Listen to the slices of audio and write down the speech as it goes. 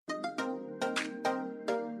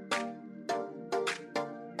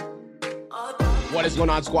What is going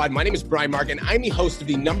on, squad? My name is Brian Mark, and I'm the host of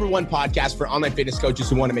the #1 podcast for online fitness coaches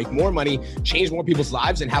who want to make more money, change more people's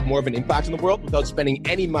lives, and have more of an impact in the world without spending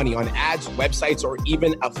any money on ads, websites, or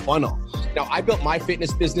even a funnel. Now, I built my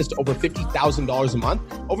fitness business to over $50,000 a month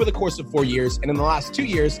over the course of 4 years. And in the last 2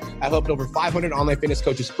 years, I've helped over 500 online fitness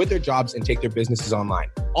coaches quit their jobs and take their businesses online.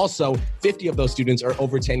 Also, 50 of those students are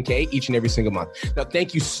over 10K each and every single month. Now,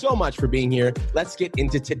 thank you so much for being here. Let's get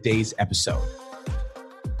into today's episode.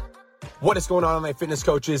 What is going on, online fitness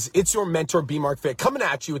coaches? It's your mentor, B Mark Fit, coming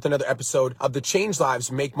at you with another episode of the Change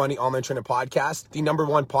Lives, Make Money Online Trainer podcast, the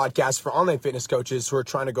 #1 podcast for online fitness coaches who are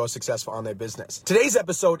trying to go successful on their business. Today's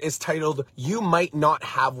episode is titled, You Might Not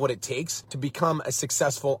Have What It Takes to Become a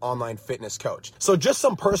Successful Online Fitness Coach. So just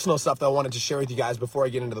some personal stuff that I wanted to share with you guys before I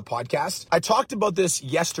get into the podcast. I talked about this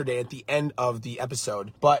yesterday at the end of the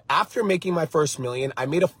episode, but after making my first million, I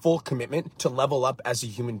made a full commitment to level up as a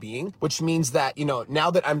human being, which means that,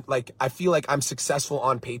 now that I feel like I'm successful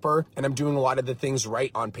on paper and I'm doing a lot of the things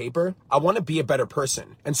right on paper, I want to be a better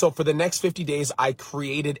person. And so for the next 50 days, I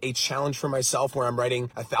created a challenge for myself where I'm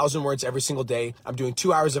writing 1,000 words every single day. I'm doing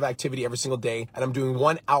 2 hours of activity every single day, and I'm doing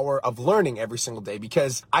 1 hour of learning every single day,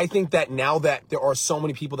 because I think that now that there are so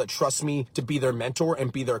many people that trust me to be their mentor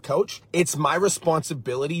and be their coach, it's my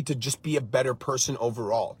responsibility to just be a better person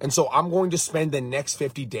overall. And so I'm going to spend the next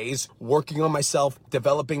 50 days working on myself,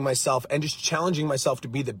 developing myself, and just challenging myself to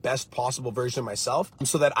be the best possible version of myself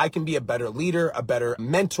so that I can be a better leader, a better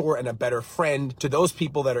mentor, and a better friend to those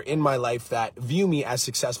people that are in my life that view me as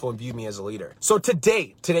successful and view me as a leader. So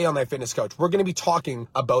today on My Fitness Coach, we're going to be talking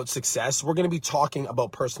about success. We're going to be talking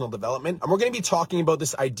about personal development, and we're going to be talking about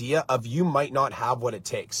this idea of you might not have what it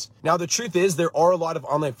takes. Now, the truth is there are a lot of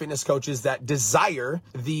online fitness coaches that desire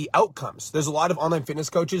the outcomes. There's a lot of online fitness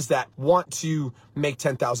coaches that want to make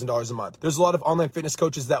 $10,000 a month. There's a lot of online fitness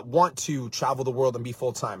coaches that want to travel the world and be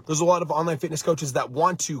full-time. There's a lot of online fitness coaches that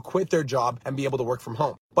want to quit their job and be able to work from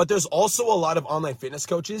home. But there's also a lot of online fitness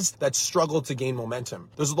coaches that struggle to gain momentum.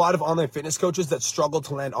 There's a lot of online fitness coaches that struggle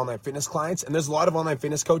to land online fitness clients. And there's a lot of online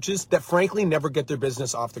fitness coaches that frankly never get their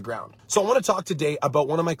business off the ground. So I want to talk today about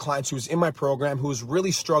one of my clients who's in my program who's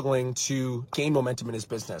really struggling to gain momentum in his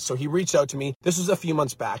business. So he reached out to me. This was a few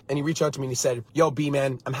months back. And he reached out to me and he said, Yo, B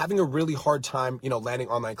man, I'm having a really hard time, landing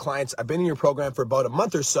online clients. I've been in your program for about a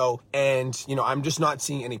month or so. And, I'm just not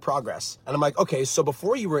seeing any progress. And I'm like, okay, so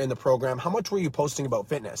before you were in the program, how much were you posting about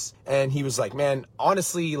fitness? And he was like, man,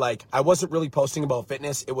 honestly, I wasn't really posting about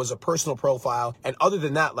fitness. It was a personal profile. And other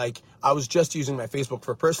than that, I was just using my Facebook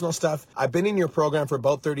for personal stuff. I've been in your program for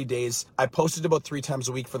about 30 days. I posted about 3 times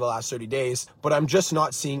a week for the last 30 days, but I'm just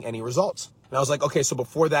not seeing any results. And I was like, okay, so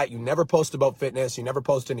before that, you never posted about fitness. You never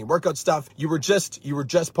posted any workout stuff. You were just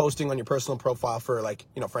posting on your personal profile for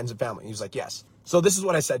friends and family. He was like, yes. So this is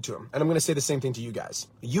what I said to him. And I'm going to say the same thing to you guys.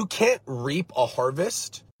 You can't reap a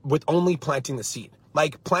harvest with only planting the seed.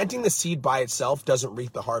 Planting the seed by itself doesn't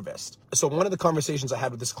reap the harvest. So one of the conversations I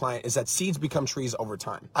had with this client is that seeds become trees over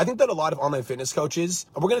time. I think that a lot of online fitness coaches,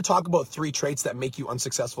 we're going to talk about 3 traits that make you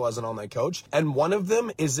unsuccessful as an online coach. And one of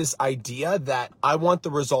them is this idea that I want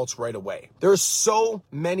the results right away. There are so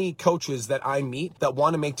many coaches that I meet that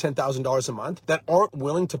want to make $10,000 a month that aren't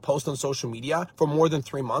willing to post on social media for more than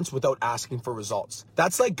 3 months without asking for results.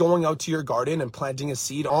 That's like going out to your garden and planting a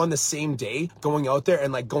seed on the same day, going out there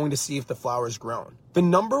and going to see if the flower is grown. The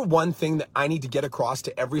 #1 thing that I need to get across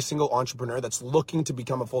to every single entrepreneur that's looking to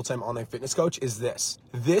become a full-time online fitness coach is this.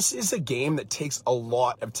 This is a game that takes a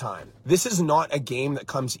lot of time. This is not a game that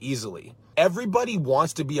comes easily. Everybody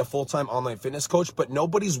wants to be a full-time online fitness coach, but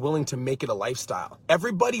nobody's willing to make it a lifestyle.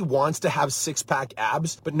 Everybody wants to have 6-pack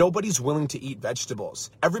abs, but nobody's willing to eat vegetables.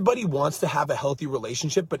 Everybody wants to have a healthy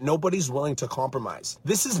relationship, but nobody's willing to compromise.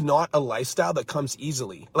 This is not a lifestyle that comes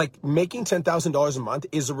easily. Making $10,000 a month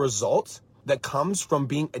is a result that comes from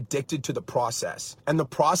being addicted to the process. And the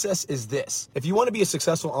process is this. If you want to be a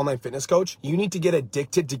successful online fitness coach, you need to get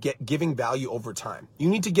addicted to giving value over time. You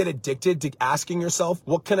need to get addicted to asking yourself,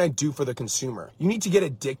 what can I do for the consumer? You need to get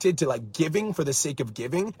addicted to giving for the sake of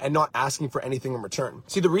giving and not asking for anything in return.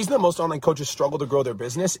 See, the reason that most online coaches struggle to grow their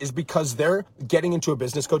business is because they're getting into a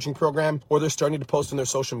business coaching program or they're starting to post on their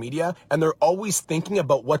social media and they're always thinking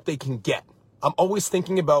about what they can get. I'm always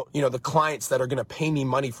thinking about, the clients that are going to pay me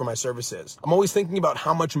money for my services. I'm always thinking about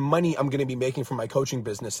how much money I'm going to be making from my coaching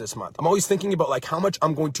business this month. I'm always thinking about how much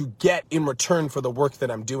I'm going to get in return for the work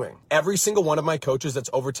that I'm doing. Every single one of my coaches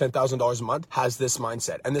that's over $10,000 a month has this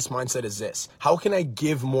mindset. And this mindset is this: how can I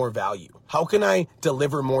give more value? How can I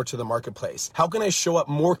deliver more to the marketplace? How can I show up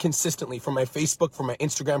more consistently for my Facebook, for my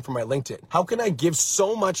Instagram, for my LinkedIn? How can I give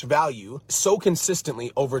so much value so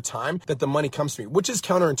consistently over time that the money comes to me, which is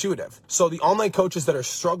counterintuitive. So the online coaches that are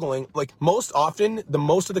struggling, like most often,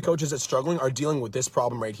 most of the coaches that are struggling are dealing with this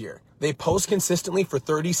problem right here. They post consistently for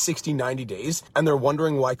 30, 60, 90 days, and they're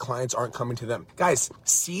wondering why clients aren't coming to them. Guys,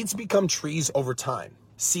 seeds become trees over time.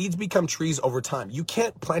 Seeds become trees over time. You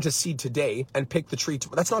can't plant a seed today and pick the tree.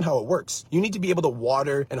 That's not how it works. You need to be able to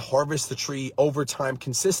water and harvest the tree over time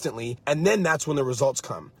consistently, and then that's when the results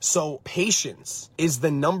come. So patience is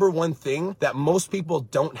the number one thing that most people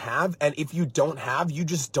don't have, and if you don't have, you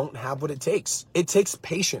just don't have what it takes. It takes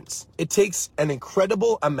patience. It takes an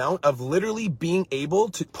incredible amount of literally being able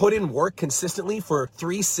to put in work consistently for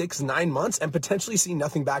 3, 6, 9 months and potentially see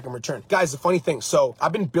nothing back in return. Guys, the funny thing, so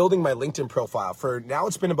I've been building my LinkedIn profile for now.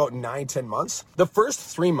 It's been about 9-10 months. The first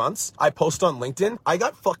 3 months I post on LinkedIn, I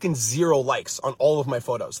got fucking 0 likes on all of my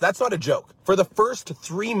photos. That's not a joke. For the first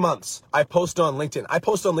 3 months I post on LinkedIn. I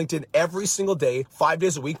post on LinkedIn every single day, 5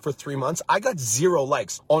 days a week for 3 months. I got 0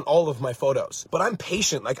 likes on all of my photos. But I'm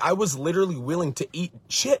patient. Like, I was literally willing to eat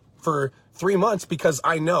shit for 3 months because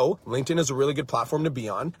I know LinkedIn is a really good platform to be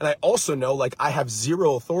on. And I also know, like, I have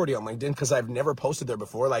 0 authority on LinkedIn because I've never posted there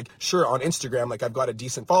before. Like, sure, on Instagram, like, I've got a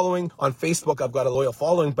decent following. On Facebook, I've got a loyal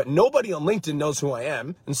following, but nobody on LinkedIn knows who I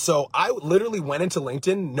am. And so I literally went into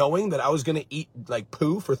LinkedIn knowing that I was going to eat like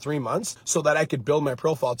poo for 3 months so that I could build my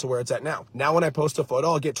profile to where it's at now. Now, when I post a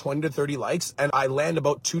photo, I'll get 20 to 30 likes and I land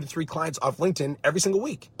about 2 to 3 clients off LinkedIn every single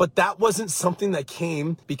week. But that wasn't something that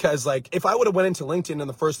came because, like, if I would have went into LinkedIn in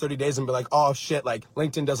the first 30 days and be like, oh shit, like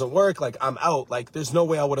LinkedIn doesn't work, like I'm out, like there's no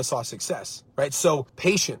way I would have saw success, right? So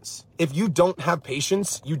patience. If you don't have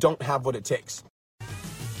patience, you don't have what it takes.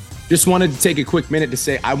 Just wanted to take a quick minute to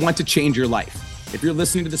say, I want to change your life. If you're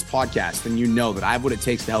listening to this podcast, then you know that I have what it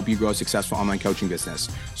takes to help you grow a successful online coaching business.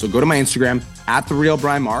 So go to my Instagram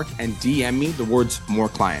 @TheRealBrianMark and DM me the words more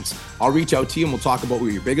clients. I'll reach out to you and we'll talk about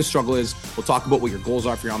what your biggest struggle is. We'll talk about what your goals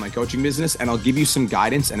are for your online coaching business, and I'll give you some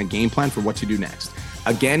guidance and a game plan for what to do next.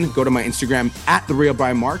 Again, go to my Instagram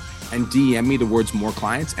 @TheRealBrianMark and DM me the words more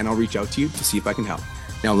clients, and I'll reach out to you to see if I can help.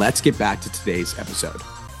 Now let's get back to today's episode.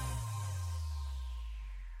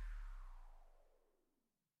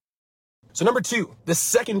 So number 2, the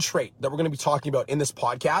second trait that we're going to be talking about in this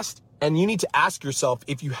podcast, and you need to ask yourself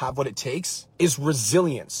if you have what it takes, is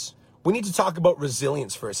resilience. We need to talk about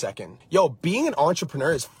resilience for a second. Yo, being an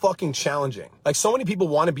entrepreneur is fucking challenging. Like, so many people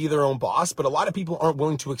want to be their own boss, but a lot of people aren't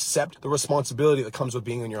willing to accept the responsibility that comes with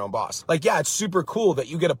being your own boss. Like, yeah, it's super cool that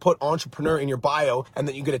you get to put entrepreneur in your bio and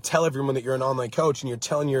that you get to tell everyone that you're an online coach and you're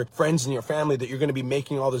telling your friends and your family that you're going to be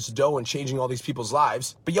making all this dough and changing all these people's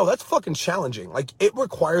lives. But yo, that's fucking challenging. Like, it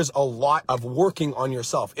requires a lot of working on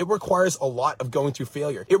yourself. It requires a lot of going through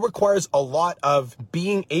failure. It requires a lot of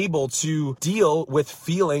being able to deal with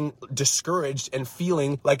feeling discouraged and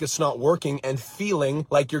feeling like it's not working and feeling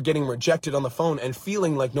like you're getting rejected on the phone and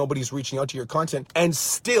feeling like nobody's reaching out to your content, and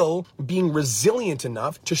still being resilient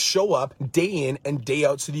enough to show up day in and day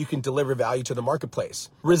out so that you can deliver value to the marketplace.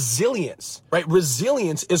 Resilience, right?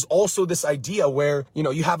 Resilience is also this idea where, you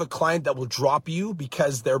know, you have a client that will drop you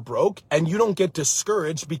because they're broke and you don't get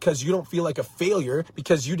discouraged because you don't feel like a failure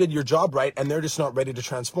because you did your job right and they're just not ready to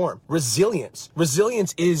transform. Resilience.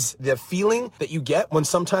 Resilience is the feeling that you get when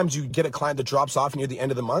sometimes you get a client that drops off near the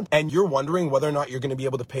end of the month and you're wondering whether or not you're going to be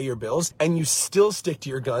able to pay your bills, and you still stick to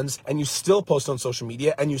your guns and you still post on social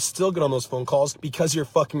media and you still get on those phone calls because you're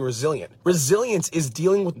fucking resilient. Resilience is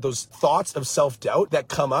dealing with those thoughts of self-doubt that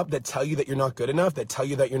come up that tell you that you're not good enough, that tell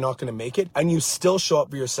you that you're not going to make it, and you still show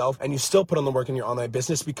up for yourself and you still put on the work in your online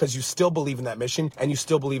business because you still believe in that mission and you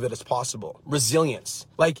still believe that it's possible. Resilience.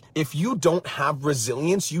 Like, if you don't have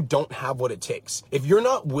resilience, you don't have what it takes. If you're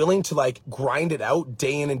not willing to like grind it out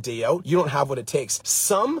day in and day out, you don't have what it takes.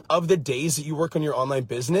 Some of the days that you work on your online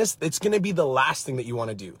business, it's going to be the last thing that you want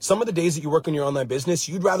to do. Some of the days that you work on your online business,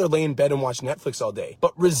 you'd rather lay in bed and watch Netflix all day.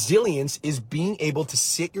 But resilience is being able to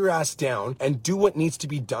sit your ass down and do what needs to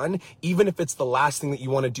be done, even if it's the last thing that you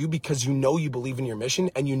want to do, because you know you believe in your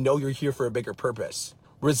mission and you know you're here for a bigger purpose.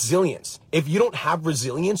 Resilience. If you don't have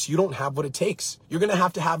resilience, you don't have what it takes. You're going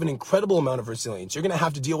to have an incredible amount of resilience. You're going to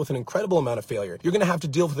have to deal with an incredible amount of failure. You're going to have to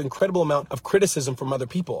deal with an incredible amount of criticism from other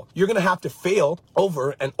people. You're going to have to fail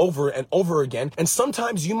over and over and over again. And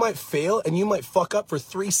sometimes you might fail and you might fuck up for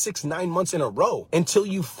 3, 6, 9 months in a row until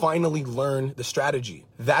you finally learn the strategy.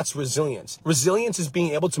 That's resilience. Resilience is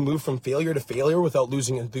being able to move from failure to failure without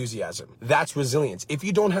losing enthusiasm. That's resilience. If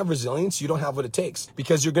you don't have resilience, you don't have what it takes,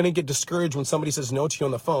 because you're going to get discouraged when somebody says no to you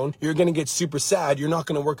on the phone. You're going to get super sad. You're not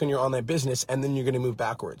going to work on your online business, and then you're going to move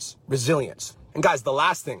backwards. Resilience. And guys, the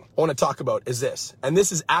last thing I want to talk about is this, and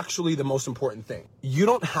this is actually the most important thing. You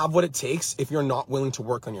don't have what it takes if you're not willing to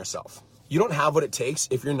work on yourself. You don't have what it takes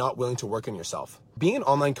if you're not willing to work on yourself. Being an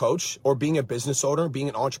online coach or being a business owner, being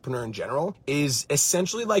an entrepreneur in general is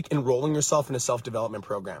essentially like enrolling yourself in a self-development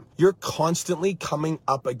program. You're constantly coming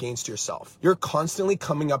up against yourself. You're constantly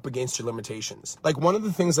coming up against your limitations. Like one of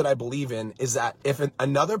the things that I believe in is that if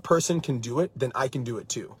another person can do it, then I can do it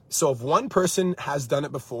too. So if one person has done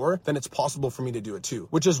it before, then it's possible for me to do it too,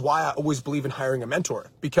 which is why I always believe in hiring a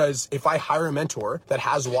mentor. Because if I hire a mentor that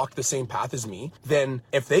has walked the same path as me, then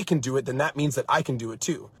if they can do it, then that means that I can do it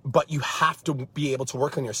too. But you have to be able to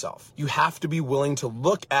work on yourself. You have to be willing to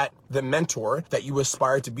look at the mentor that you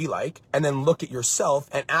aspire to be like, and then look at yourself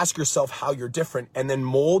and ask yourself how you're different, and then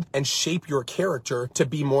mold and shape your character to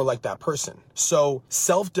be more like that person. So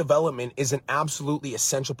self-development is an absolutely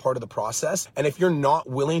essential part of the process. And if you're not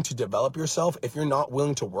willing to develop yourself, if you're not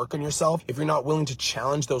willing to work on yourself, if you're not willing to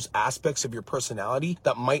challenge those aspects of your personality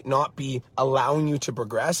that might not be allowing you to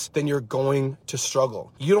progress, then you're going to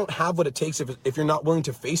struggle. You don't have what it takes if you're not willing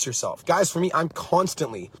to face yourself. Guys, for me, I'm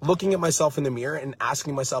constantly looking at myself in the mirror and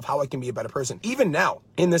asking myself how I can be a better person, even now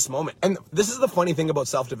in this moment. And this is the funny thing about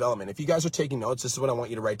self-development. If you guys are taking notes, this is what I want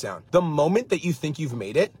you to write down. The moment that you think you've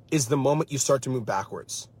made it is the moment you start to move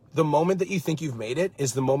backwards. The moment that you think you've made it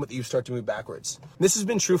is the moment that you start to move backwards. This has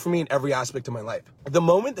been true for me in every aspect of my life. The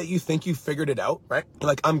moment that you think you've figured it out, right?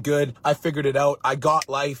 Like, I'm good. I figured it out. I got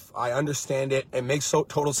life. I understand it. It makes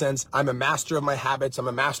total sense. I'm a master of my habits. I'm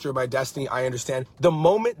a master of my destiny. I understand. The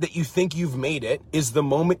moment that you think you've made it is the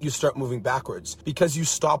moment you start moving backwards, because you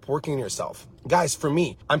stop working on yourself. Guys, for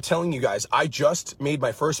me, I'm telling you guys, I just made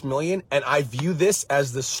my first million, and I view this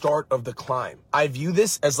as the start of the climb. I view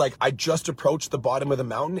this as like I just approached the bottom of the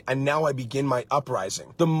mountain and now I begin my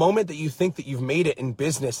uprising. The moment that you think that you've made it in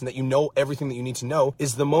business and that you know everything that you need to know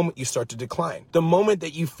is the moment you start to decline. The moment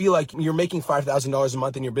that you feel like you're making $5,000 a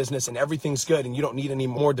month in your business and everything's good and you don't need any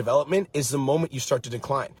more development is the moment you start to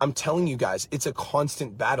decline. I'm telling you guys, it's a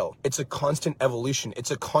constant battle. It's a constant evolution.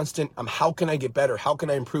 It's a constant, how can I get better? How can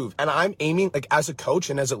I improve? And I'm aiming, like, as a coach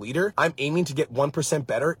and as a leader, I'm aiming to get 1%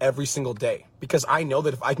 better every single day, because I know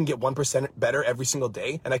that if I can get 1% better every single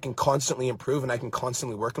day and I can constantly improve and I can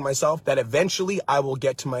constantly work on myself, that eventually I will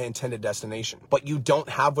get to my intended destination. But you don't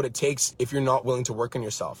have what it takes if you're not willing to work on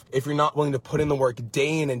yourself, if you're not willing to put in the work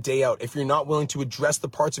day in and day out, if you're not willing to address the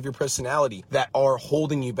parts of your personality that are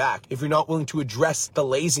holding you back, if you're not willing to address the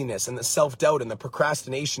laziness and the self-doubt and the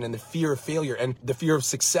procrastination and the fear of failure and the fear of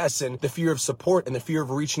success and the fear of support and the fear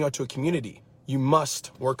of reaching out to a community. You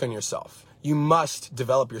must work on yourself. You must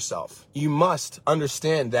develop yourself. You must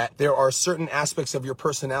understand that there are certain aspects of your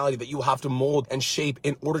personality that you will have to mold and shape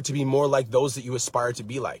in order to be more like those that you aspire to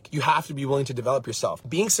be like. You have to be willing to develop yourself.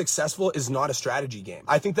 Being successful is not a strategy game.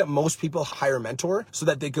 I think that most people hire a mentor so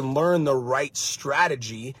that they can learn the right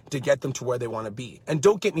strategy to get them to where they want to be. And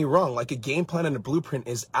don't get me wrong, like, a game plan and a blueprint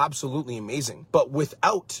is absolutely amazing. But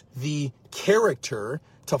without the character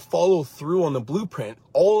to follow through on the blueprint,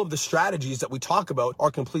 all of the strategies that we talk about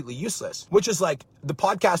are completely useless. Which is like the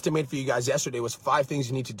podcast I made for you guys yesterday was 5 things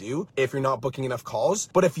you need to do if you're not booking enough calls.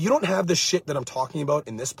 But if you don't have the shit that I'm talking about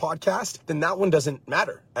in this podcast, then that one doesn't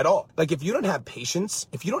matter at all. Like, if you don't have patience,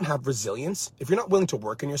 if you don't have resilience, if you're not willing to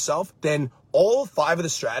work on yourself, then all 5 of the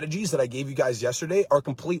strategies that I gave you guys yesterday are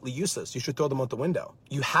completely useless. You should throw them out the window.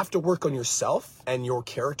 You have to work on yourself and your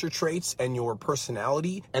character traits and your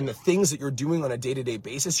personality and the things that you're doing on a day-to-day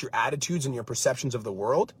basis, your attitudes and your perceptions of the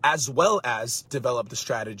world, as well as develop the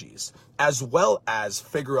strategies, as well as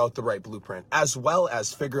figure out the right blueprint, as well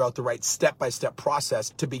as figure out the right step-by-step process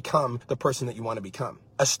to become the person that you want to become.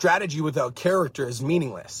 A strategy without character is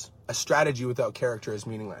meaningless. A strategy without character is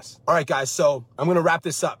meaningless. All right, guys, so I'm going to wrap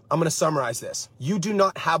this up. I'm going to summarize this. You do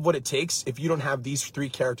not have what it takes if you don't have these 3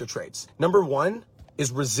 character traits. Number 1 is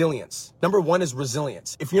resilience. Number 1 is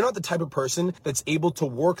resilience. If you're not the type of person that's able to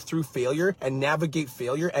work through failure and navigate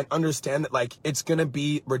failure and understand that, like, it's going to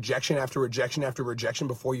be rejection after rejection after rejection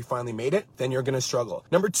before you finally made it, then you're going to struggle.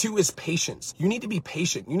 Number 2 is patience. You need to be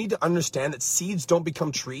patient. You need to understand that seeds don't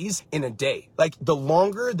become trees in a day. Like, the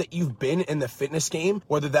longer that you've been in the fitness game,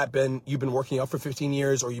 whether you've been working out for 15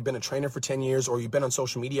 years or you've been a trainer for 10 years or you've been on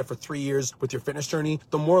social media for 3 years with your fitness journey,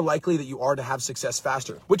 the more likely that you are to have success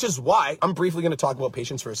faster, which is why I'm briefly going to talk about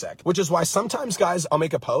patience for a sec, which is why sometimes, guys, I'll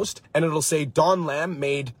make a post and it'll say Don Lamb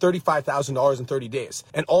made $35,000 in 30 days.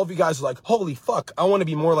 And all of you guys are like, holy fuck, I want to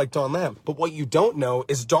be more like Don Lamb. But what you don't know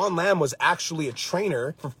is Don Lamb was actually a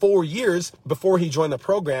trainer for 4 years before he joined the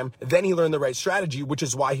program. Then he learned the right strategy, which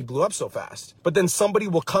is why he blew up so fast. But then somebody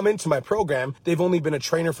will come into my program. They've only been a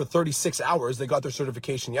trainer for 36 hours. They got their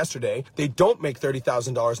certification yesterday. They don't make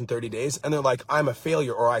 $30,000 in 30 days. And they're like, I'm a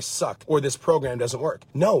failure, or I suck, or this program doesn't work.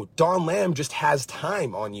 No, Don Lamb just has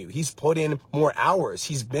time on you. He's put in more hours.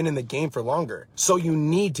 He's been in the game for longer. So you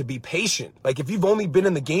need to be patient. Like if you've only been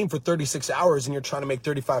in the game for 36 hours and you're trying to make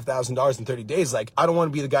 $35,000 in 30 days, like I don't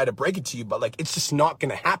want to be the guy to break it to you, but like it's just not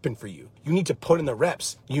going to happen for you. You need to put in the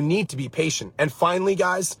reps. You need to be patient. And finally,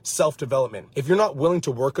 guys, self-development. If you're not willing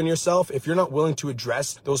to work on yourself, if you're not willing to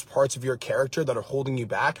address those parts of your character that are holding you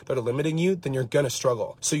back, that are limiting you, then you're going to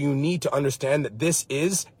struggle. So you need to understand that this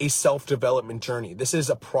is a self-development journey. This is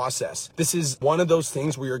a process. This is one of those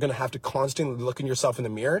things where you're going to have to constantly look in yourself in the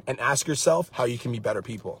mirror and ask yourself how you can be better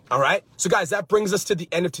people. All right. So guys, that brings us to the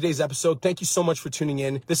end of today's episode. Thank you so much for tuning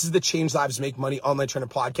in. This is the Change Lives, Make Money Online Trainer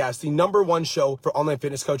Podcast, the #1 show for online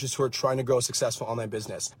fitness coaches who are trying to grow a successful online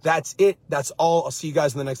business. That's it. That's all. I'll see you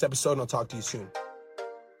guys in the next episode and I'll talk to you soon.